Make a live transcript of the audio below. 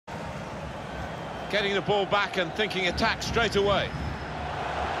Getting the ball back and thinking attack straight away.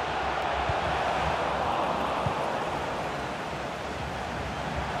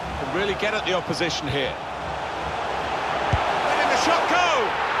 Can really get at the opposition here. Letting the shot go!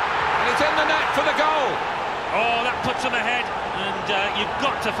 And it's in the net for the goal. Oh, that puts them ahead, and you've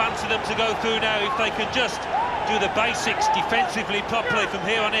got to fancy them to go through now if they can just do the basics defensively properly from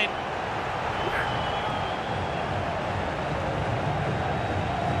here on in.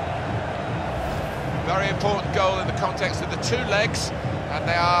 Very important goal in the context of the two legs, and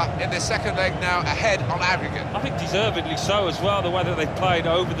they are in their second leg now ahead on aggregate. I think deservedly so as well, the way that they've played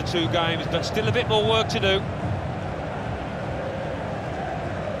over the two games, but still a bit more work to do.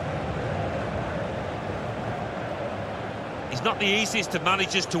 He's not the easiest of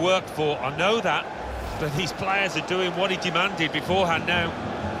managers to work for, I know that, but these players are doing what he demanded beforehand now.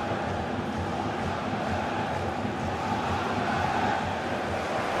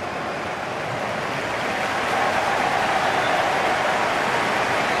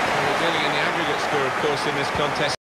 We're dealing in the aggregate score, of course, in this contest.